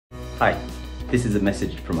Hi, this is a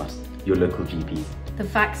message from us, your local GPs. The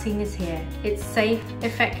vaccine is here. It's safe,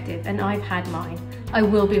 effective, and I've had mine. I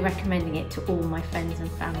will be recommending it to all my friends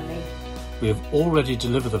and family. We have already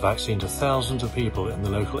delivered the vaccine to thousands of people in the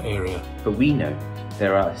local area. But we know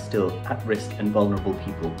there are still at-risk and vulnerable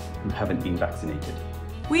people who haven't been vaccinated.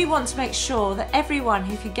 We want to make sure that everyone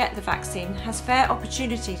who can get the vaccine has fair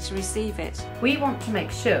opportunity to receive it. We want to make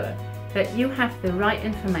sure that you have the right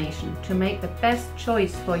information to make the best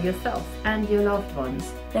choice for yourself and your loved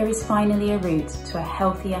ones. There is finally a route to a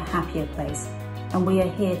healthier, happier place, and we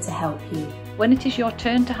are here to help you. When it is your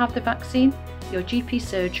turn to have the vaccine, your GP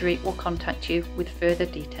surgery will contact you with further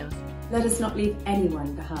details. Let us not leave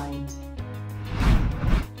anyone behind.